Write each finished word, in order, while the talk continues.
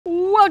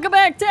Welcome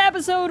back to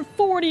episode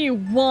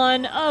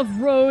 41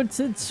 of Road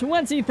to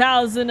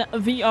 20,000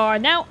 VR.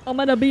 Now, I'm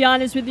gonna be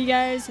honest with you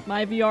guys,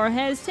 my VR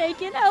has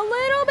taken a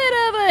little bit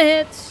of a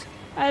hit.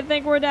 I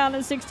think we're down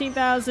to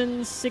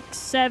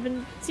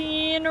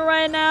 16,617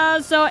 right now,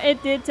 so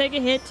it did take a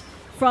hit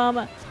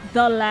from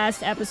the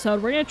last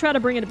episode. We're gonna try to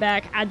bring it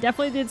back. I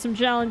definitely did some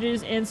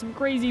challenges and some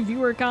crazy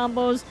viewer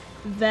combos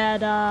that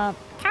kind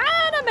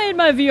of made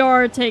my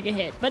VR take a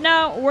hit. But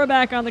now we're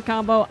back on the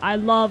combo I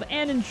love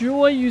and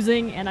enjoy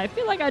using, and I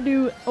feel like I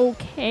do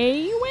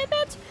okay with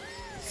it.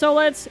 So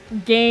let's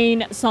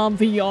gain some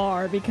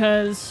VR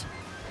because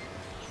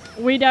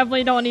we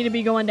definitely don't need to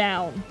be going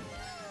down.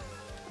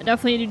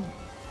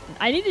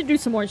 I need to do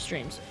some more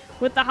streams.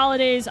 With the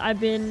holidays, I've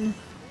been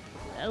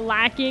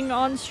lacking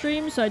on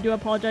streams, so I do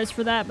apologize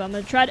for that, but I'm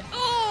gonna try to...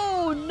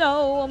 Oh,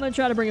 no! I'm gonna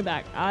try to bring it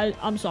back.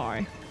 I'm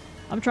sorry.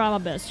 I'm trying my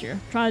best here.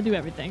 Trying to do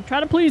everything.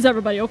 Trying to please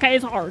everybody, okay?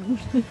 It's hard.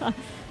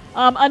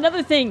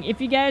 Another thing, if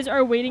you guys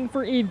are waiting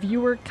for a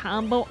viewer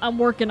combo, I'm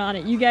working on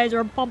it. You guys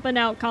are pumping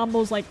out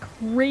combos like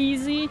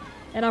crazy,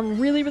 and I'm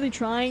really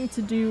trying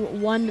to do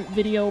one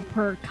video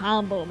per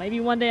combo. Maybe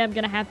one day I'm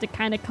gonna have to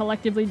kind of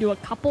collectively do a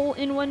couple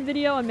in one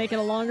video and make it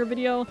a longer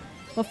video.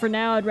 But for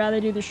now, I'd rather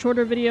do the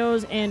shorter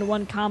videos and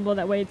one combo.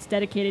 That way it's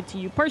dedicated to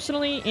you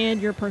personally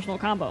and your personal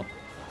combo.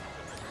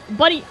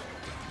 Buddy!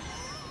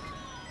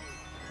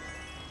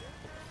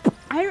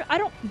 I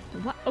don't...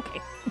 What? Okay.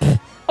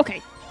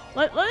 Okay.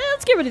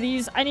 Let's get rid of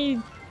these. I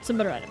need some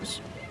better items.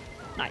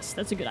 Nice.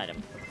 That's a good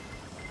item.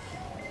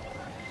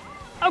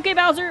 Okay,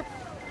 Bowser.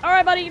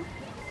 Alright, buddy.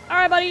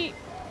 Alright, buddy.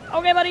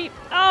 Okay, buddy.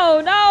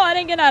 Oh, no. I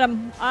didn't get an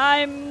item.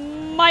 I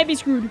might be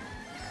screwed.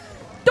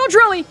 Don't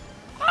drill me!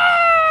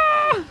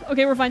 Ah!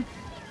 Okay, we're fine.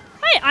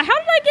 Hey, how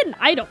did I get an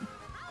item?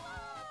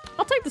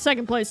 I'll take the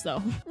second place,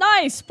 though.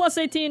 Nice! Plus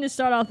 18 to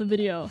start off the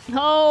video.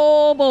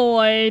 Oh,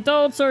 boy.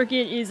 Toad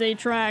Circuit is a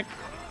track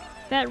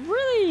that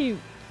really,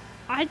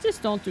 I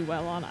just don't do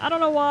well on. I don't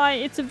know why.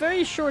 It's a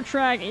very short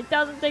track. It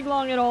doesn't take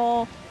long at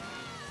all.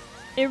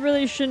 It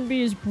really shouldn't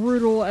be as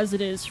brutal as it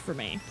is for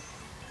me.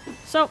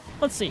 So,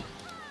 let's see.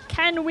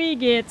 Can we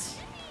get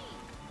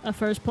a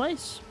first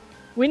place?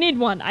 We need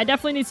one. I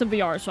definitely need some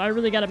VR, so I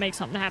really gotta make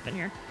something happen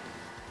here.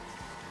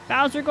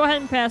 Bowser, go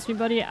ahead and pass me,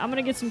 buddy. I'm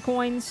gonna get some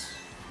coins.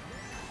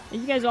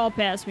 You guys all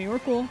pass me. We're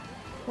cool.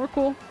 We're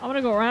cool. I'm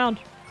gonna go around.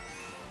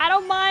 I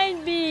don't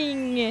mind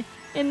being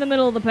in the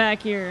middle of the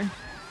pack here.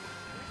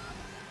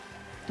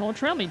 Don't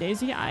trail me,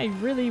 Daisy. I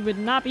really would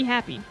not be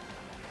happy.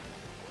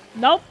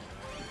 Nope.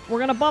 We're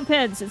gonna bump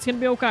heads. It's gonna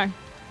be okay.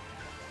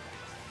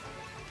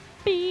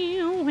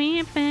 Nope,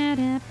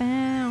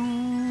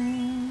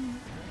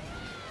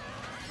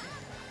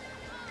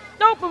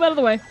 move out of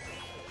the way.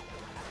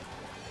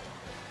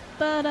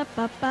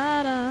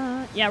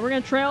 Yeah, we're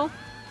gonna trail.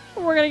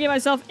 We're gonna get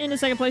myself into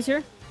second place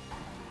here.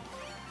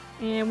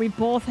 And we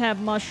both have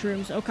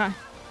mushrooms. Okay.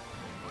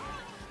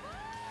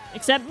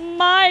 Except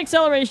my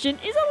acceleration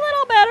is a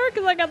little better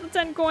because I got the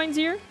 10 coins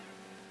here.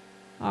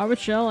 Oh, we're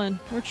chilling.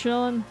 We're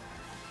chilling.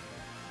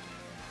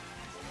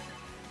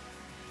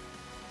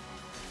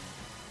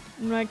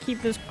 I'm gonna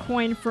keep this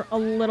coin for a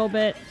little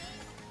bit.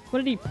 What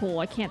did he pull?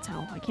 I can't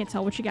tell. I can't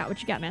tell. What you got?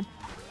 What you got, man?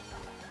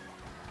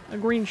 A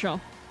green shell.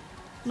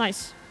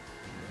 Nice.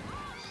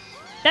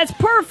 That's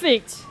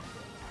perfect!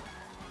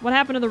 What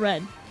happened to the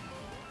red?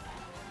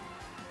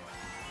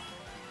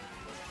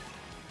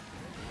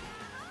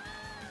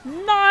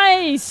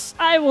 Nice!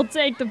 I will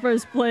take the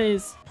first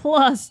place.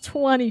 Plus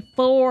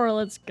 24.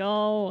 Let's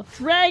go.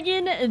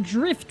 Dragon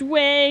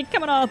Driftway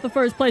coming off the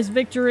first place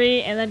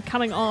victory and then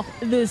coming off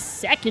the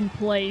second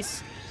place.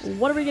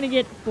 What are we going to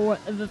get for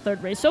the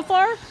third race? So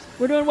far,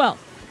 we're doing well.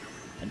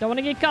 I don't want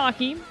to get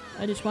cocky.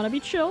 I just want to be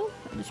chill.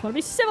 I just want to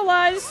be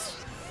civilized.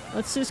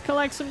 Let's just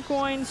collect some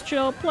coins,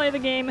 chill, play the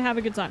game, have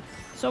a good time.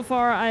 So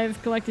far, I've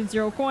collected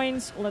 0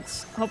 coins.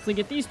 Let's hopefully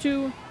get these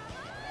 2.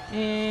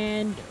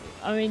 And...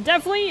 I mean,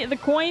 definitely the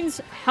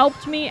coins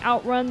helped me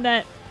outrun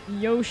that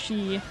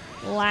Yoshi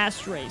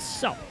last race.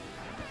 So,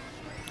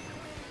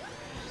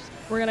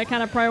 we're going to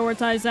kind of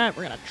prioritize that.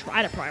 We're going to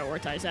try to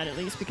prioritize that at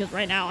least because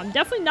right now I'm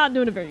definitely not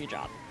doing a very good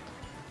job.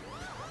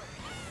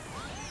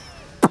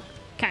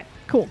 Okay,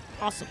 cool.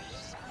 Awesome.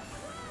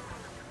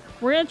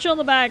 We're going to chill in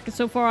the back.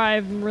 So far,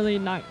 I'm really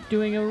not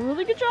doing a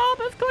really good job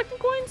of collecting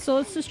coins. So,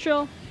 let's just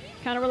chill.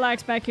 Kind of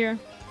relax back here.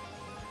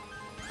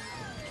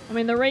 I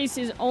mean, the race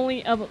is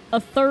only a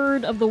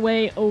third of the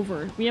way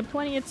over. We have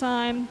plenty of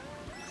time.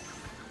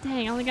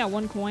 Dang, I only got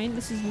 1 coin.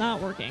 This is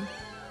not working.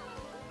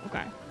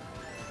 Okay.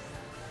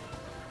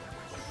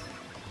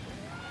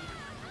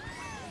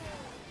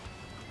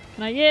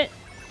 Can I get...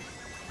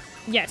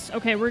 Yes,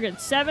 okay, we're good.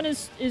 7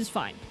 is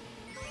fine.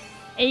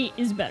 8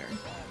 is better.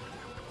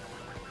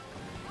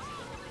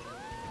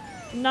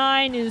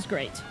 9 is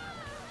great.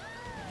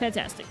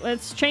 Fantastic.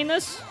 Let's chain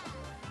this.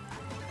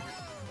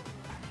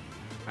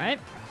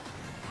 Alright.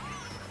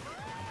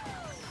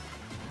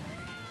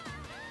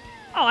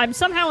 Oh, I'm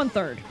somehow in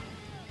third.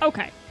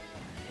 Okay.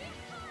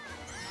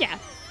 Yeah.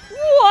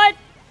 What?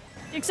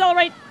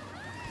 Accelerate.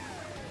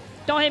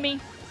 Don't hit me.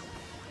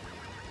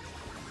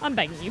 I'm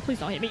begging you. Please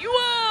don't hit me.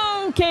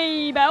 Whoa!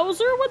 Okay,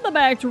 Bowser with the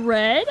back to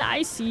red.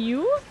 I see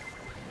you.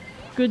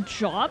 Good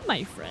job,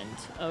 my friend.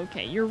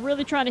 Okay, you're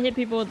really trying to hit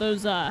people with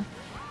those, You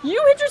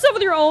hit yourself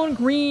with your own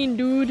green,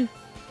 dude.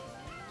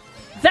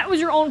 That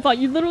was your own fault.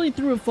 You literally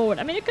threw it forward.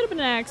 I mean, it could have been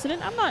an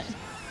accident. I'm not...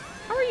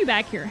 How are you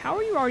back here? How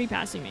are you already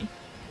passing me?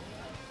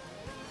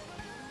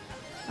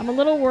 I'm a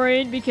little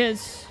worried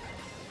because...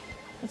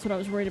 That's what I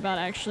was worried about,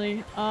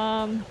 actually.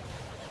 Throw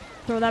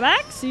that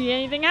back. See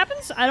anything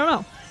happens? I don't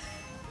know.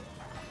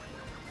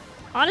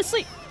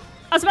 Honestly,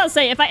 I was about to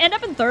say, if I end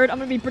up in third, I'm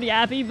going to be pretty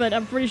happy, but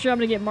I'm pretty sure I'm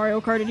going to get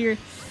Mario Karted here.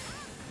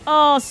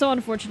 Oh, so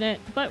unfortunate.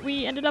 But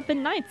we ended up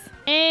in 9th.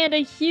 And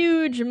a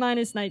huge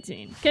minus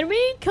 19. Can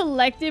we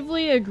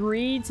collectively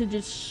agree to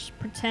just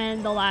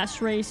pretend the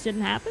last race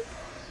didn't happen?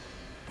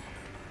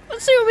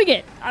 Let's see what we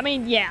get. I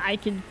mean, yeah, I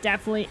can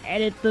definitely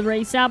edit the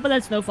race out, but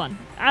that's no fun.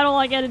 I don't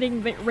like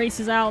editing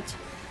races out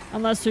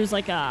unless there's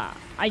like a...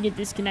 I get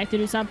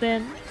disconnected or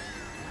something.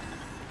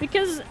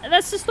 Because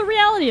that's just the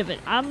reality of it.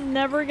 I'm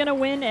never going to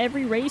win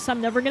every race. I'm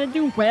never going to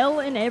do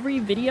well in every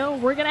video.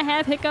 We're going to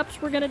have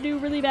hiccups. We're going to do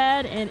really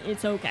bad, and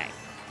it's okay.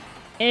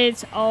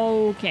 It's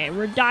okay.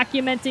 We're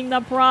documenting the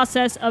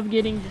process of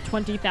getting to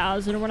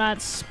 20,000. We're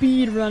not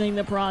speed running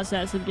the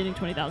process of getting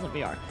 20,000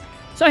 VR.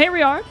 So here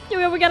we are.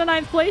 We got a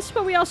 9th place,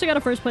 but we also got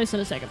a 1st place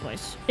and a 2nd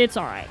place. It's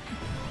alright.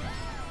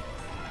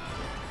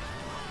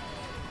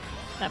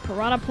 That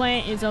piranha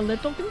plant is a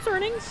little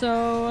concerning,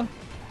 so...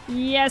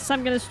 Yes,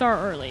 I'm going to start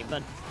early,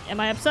 but... Am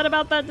I upset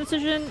about that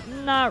decision?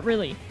 Not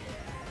really.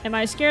 Am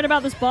I scared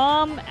about this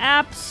bomb?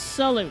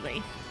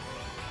 Absolutely.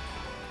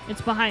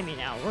 It's behind me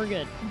now. We're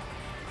good.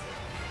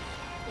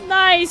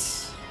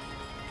 Nice!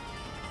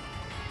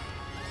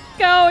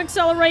 Go,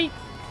 accelerate!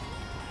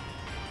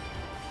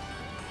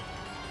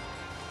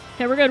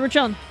 Okay, we're good. We're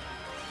chilling.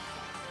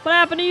 What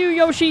happened to you,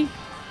 Yoshi?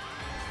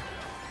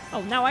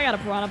 Oh, now I got a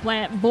piranha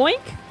plant.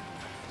 Boink!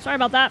 Sorry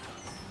about that.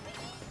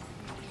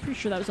 Pretty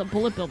sure that was a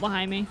bullet bill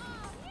behind me.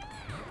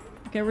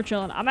 Okay, we're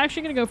chilling. I'm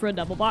actually gonna go for a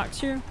double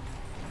box here.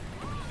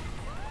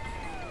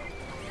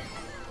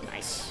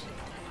 Nice.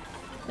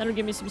 That'll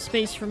give me some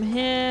space from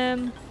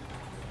him.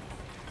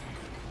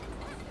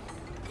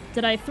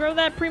 Did I throw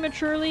that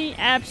prematurely?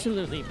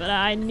 Absolutely, but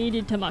I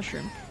needed to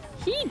mushroom.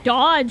 He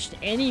dodged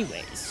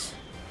anyways.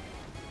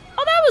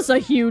 Oh, that was a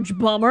huge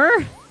bummer.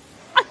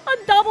 A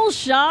double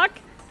shock.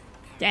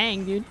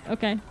 Dang, dude.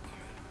 Okay.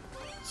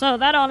 So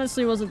that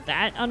honestly wasn't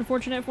that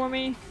unfortunate for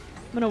me.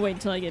 I'm gonna wait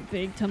until I get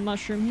big to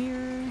mushroom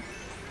here.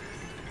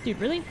 Dude,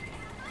 really?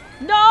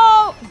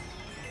 No!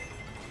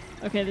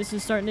 Okay, this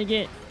is starting to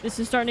get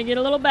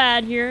a little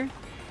bad here.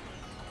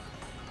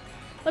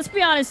 Let's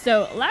be honest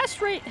though,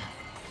 last race,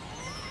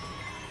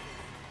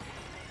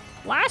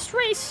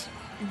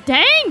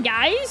 dang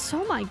guys,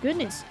 oh my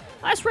goodness.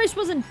 Last race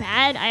wasn't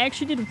bad. I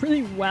actually did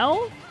really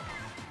well.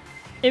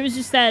 It was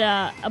just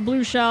that a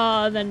blue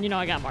shell, then, you know,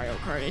 I got Mario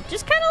Kart. It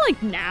just kind of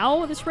like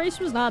now, this race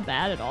was not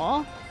bad at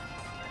all.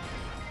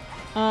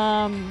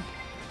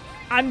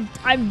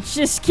 I'm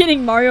just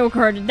getting Mario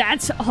Kart.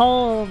 That's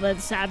all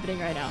that's happening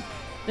right now.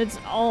 That's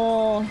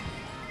all.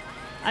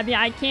 I mean,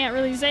 I can't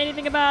really say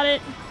anything about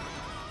it.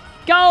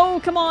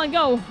 Go! Come on,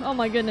 go! Oh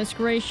my goodness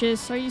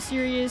gracious. Are you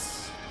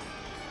serious?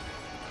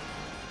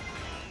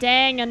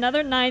 Dang,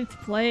 another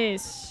 9th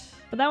place.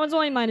 But that one's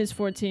only minus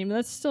 14, but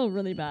that's still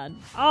really bad.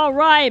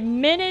 Alright,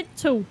 Minute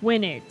to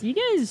Win It. Do you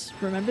guys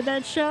remember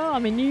that show? I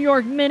mean, New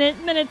York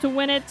Minute, Minute to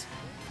Win It.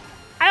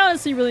 I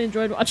honestly really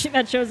enjoyed watching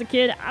that show as a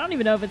kid. I don't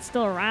even know if it's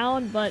still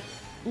around, but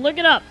look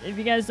it up if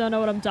you guys don't know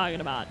what I'm talking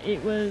about.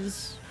 It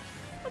was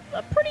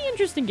a pretty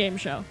interesting game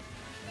show.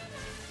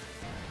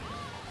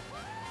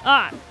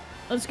 Alright,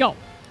 let's go.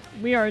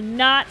 We are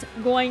not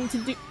going to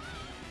do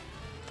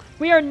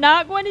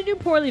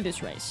poorly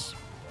this race.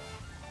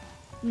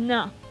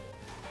 No.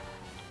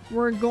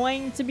 We're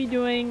going to be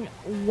doing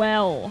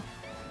well.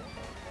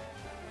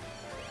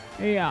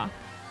 Yeah.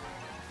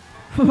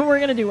 We're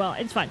gonna do well.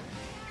 It's fine.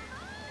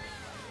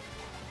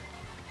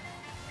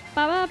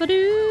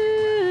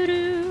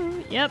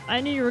 Ba-ba-ba-doo-doo. Yep,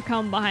 I knew you were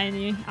coming behind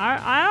me.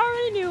 I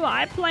already knew.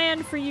 I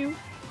planned for you.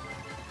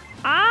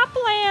 I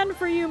planned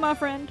for you, my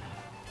friend.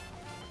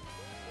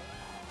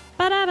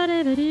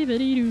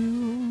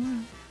 Ba-da-ba-da-ba-dee-ba-dee-doo.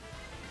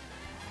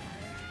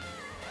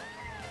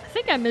 I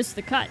think I missed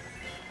the cut. I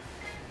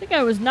think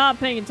I was not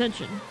paying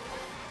attention.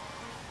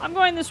 I'm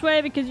going this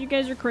way because you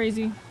guys are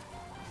crazy.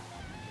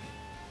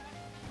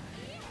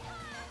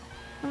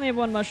 I only have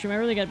one mushroom. I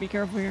really gotta be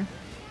careful here.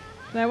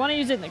 But I want to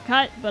use it in the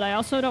cut, but I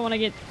also don't want to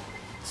get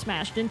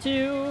smashed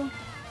into.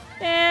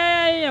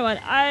 Yeah, you know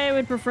what? I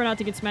would prefer not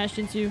to get smashed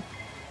into.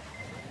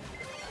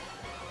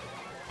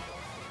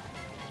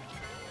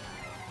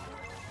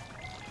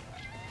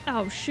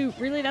 Oh, shoot.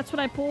 Really? That's what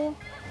I pull?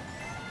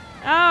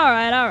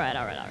 Alright, alright,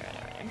 alright, alright,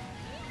 alright.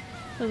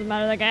 Doesn't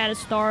matter that guy had a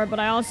star, but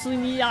I also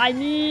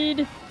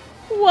need...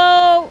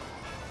 Whoa!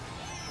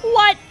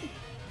 What?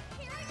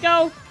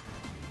 Go.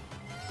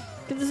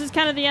 Because this is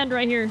kind of the end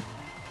right here.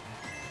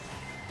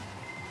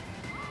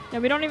 Yeah,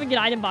 we don't even get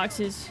item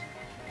boxes.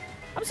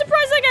 I'm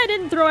surprised that guy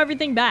didn't throw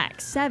everything back.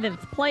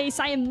 7th place.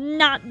 I am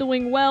not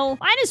doing well.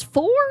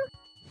 -4?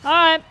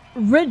 Alright.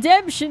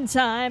 Redemption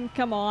time.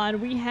 Come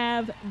on. We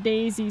have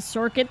Daisy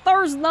Circuit.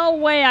 There's no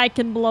way I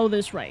can blow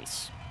this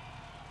race.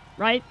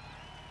 Right?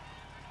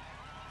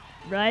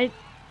 Right?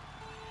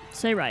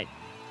 Say right.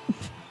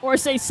 Or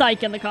say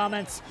psych in the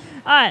comments.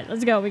 Alright,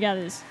 let's go. We got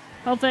this.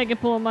 Hopefully I can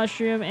pull a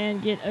mushroom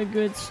and get a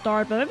good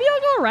start. But maybe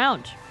I'll go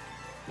around.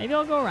 Maybe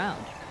I'll go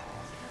around.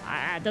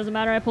 It doesn't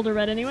matter. I pulled a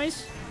red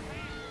anyways.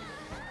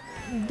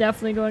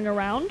 Definitely going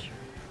around.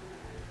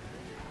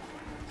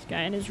 This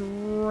guy in his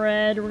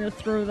red. We're going to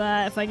throw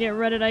that. If I get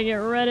redded, I get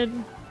redded.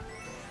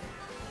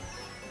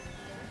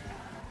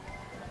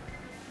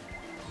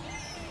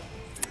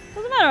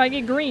 Doesn't matter. I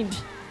get greened.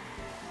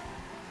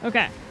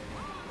 Okay.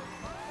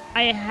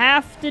 I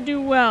have to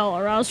do well,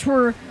 or else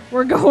we're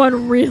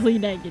going really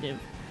negative.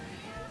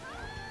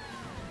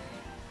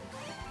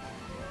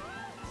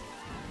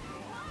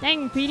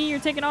 Dang, Petey, you're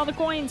taking all the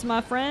coins, my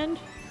friend.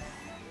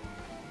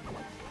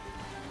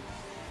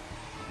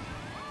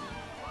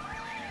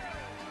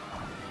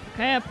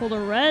 Okay, I pulled a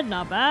red,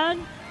 not bad.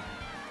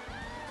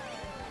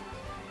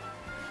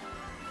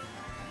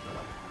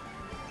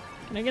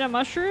 Can I get a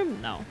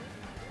mushroom? No.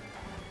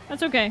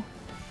 That's okay.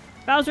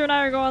 Bowser and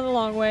I are going the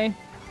long way.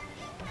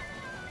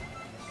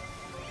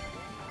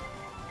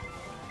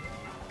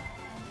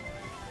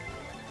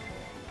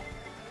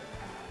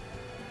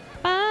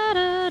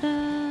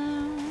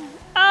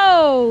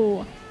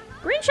 Oh!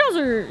 Green shells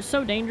are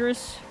so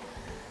dangerous.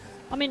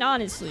 I mean,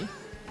 honestly.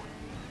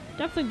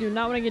 Definitely do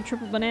not want to get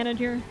triple bananaed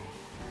here.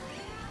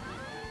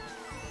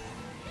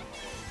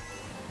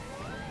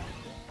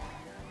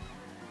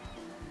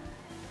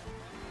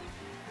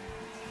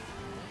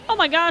 Oh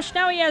my gosh,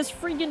 now he has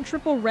freaking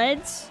triple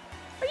reds.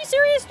 Are you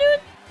serious,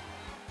 dude?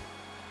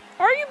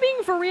 Are you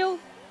being for real?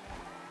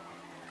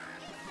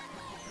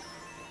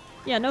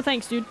 Yeah, no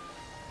thanks, dude.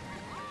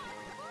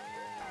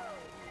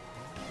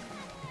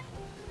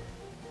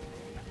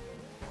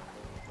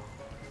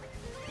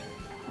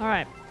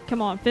 Alright,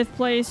 come on, 5th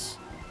place.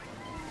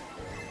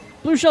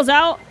 Blue shell's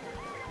out.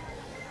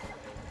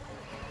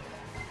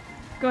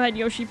 Go ahead,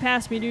 Yoshi,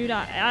 pass me, dude.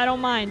 I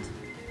don't mind.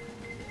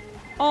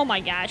 Oh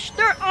my gosh.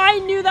 I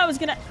knew that was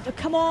gonna...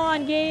 Come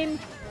on, game.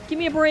 Give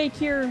me a break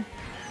here.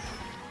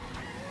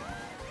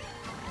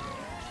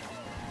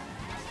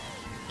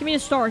 Give me a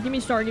star. Give me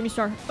a star. Give me a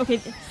star.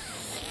 Okay.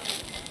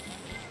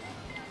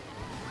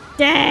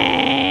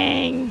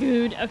 Dang,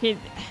 dude. Okay.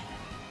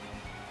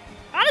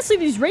 Honestly,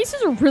 these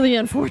races are really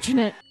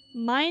unfortunate.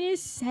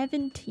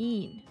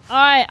 -17.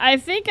 Alright, I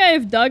think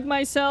I've dug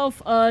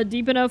myself a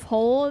deep enough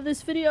hole in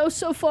this video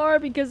so far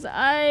because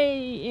I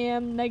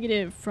am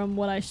negative from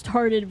what I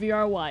started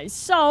VR-wise.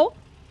 So,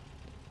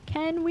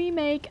 can we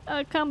make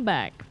a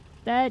comeback?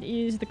 That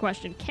is the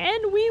question.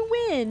 Can we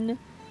win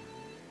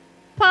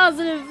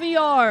positive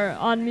VR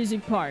on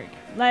Music Park?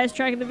 Last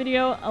track of the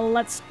video,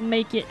 let's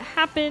make it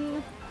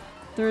happen.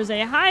 There's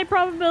a high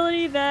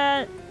probability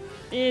that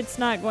it's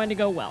not going to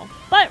go well,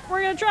 but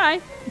we're gonna try.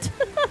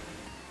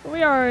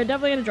 We are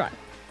definitely gonna try.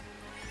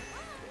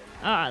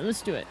 Alright,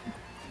 let's do it.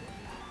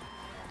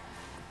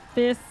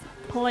 5th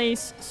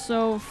place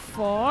so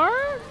far.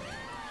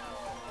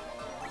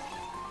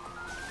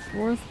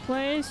 4th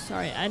place.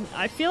 Alright,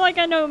 I feel like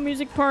I know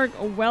Music Park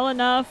well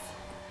enough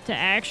to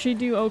actually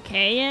do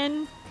okay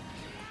in.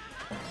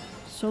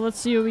 So let's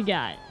see what we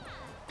got.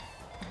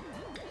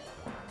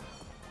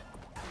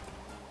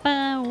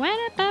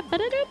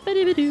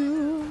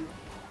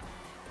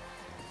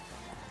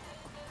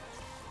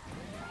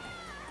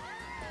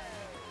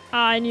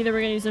 I knew they were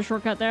gonna use the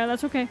shortcut there.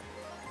 That's okay.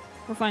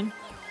 We're fine.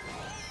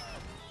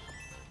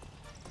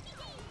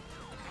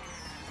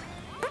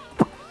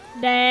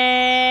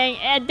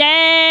 Dang.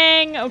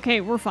 Dang. Okay,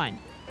 we're fine.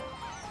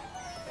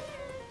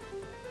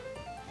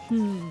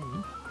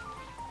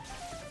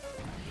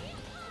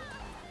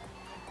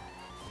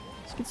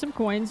 Let's get some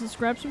coins. Let's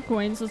grab some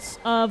coins. Let's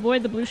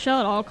avoid the blue shell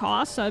at all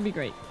costs. That would be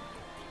great.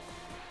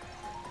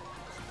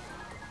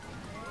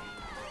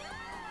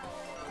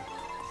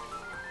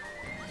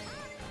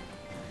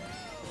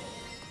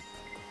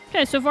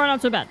 Okay, so far not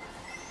so bad.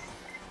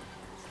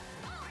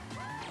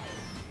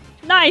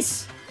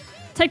 Nice!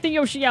 Take the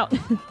Yoshi out.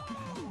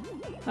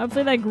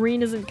 Hopefully that green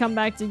doesn't come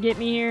back to get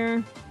me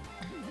here.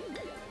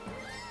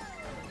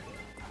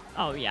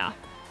 Oh, yeah.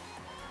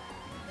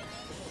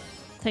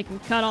 Taking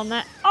cut on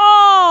that.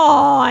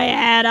 Oh, I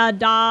had a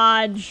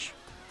dodge.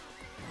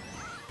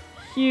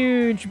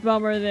 Huge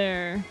bummer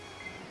there.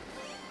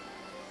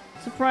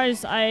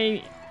 Surprised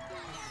I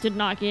did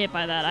not get hit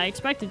by that. I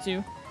expected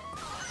to.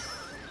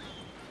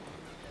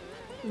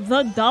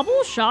 The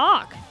double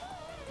shock.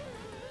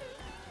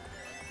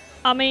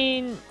 I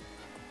mean,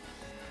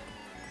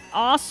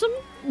 awesome.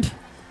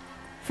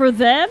 For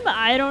them,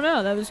 I don't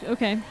know. That was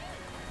okay.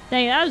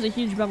 Dang, that was a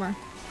huge bummer.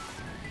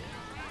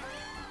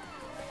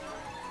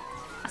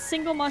 A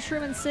single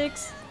mushroom in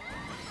 6th?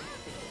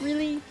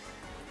 Really?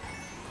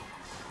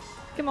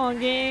 Come on,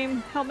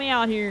 game. Help me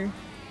out here.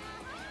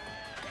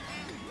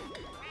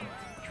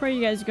 Which way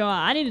you guys go?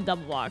 I need a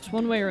double box,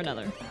 one way or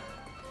another.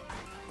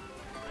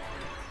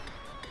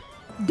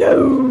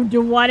 Dude,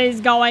 what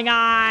is going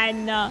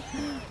on?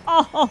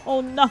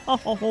 Oh,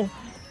 no.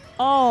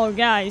 Oh,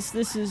 guys,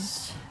 this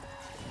is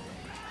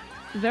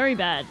very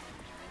bad.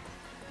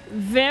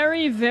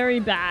 Very, very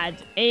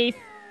bad. 8th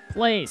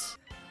place.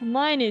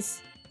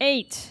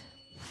 -8.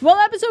 Well,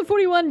 episode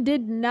 41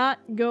 did not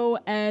go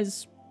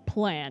as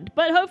planned,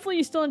 but hopefully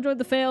you still enjoyed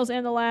the fails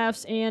and the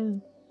laughs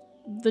and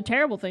the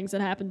terrible things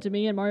that happened to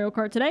me in Mario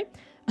Kart today.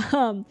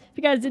 If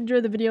you guys did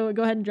enjoy the video,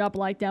 go ahead and drop a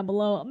like down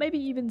below. Maybe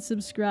even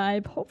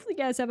subscribe. Hopefully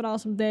you guys have an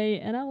awesome day,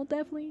 and I will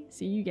definitely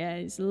see you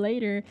guys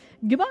later.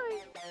 Goodbye!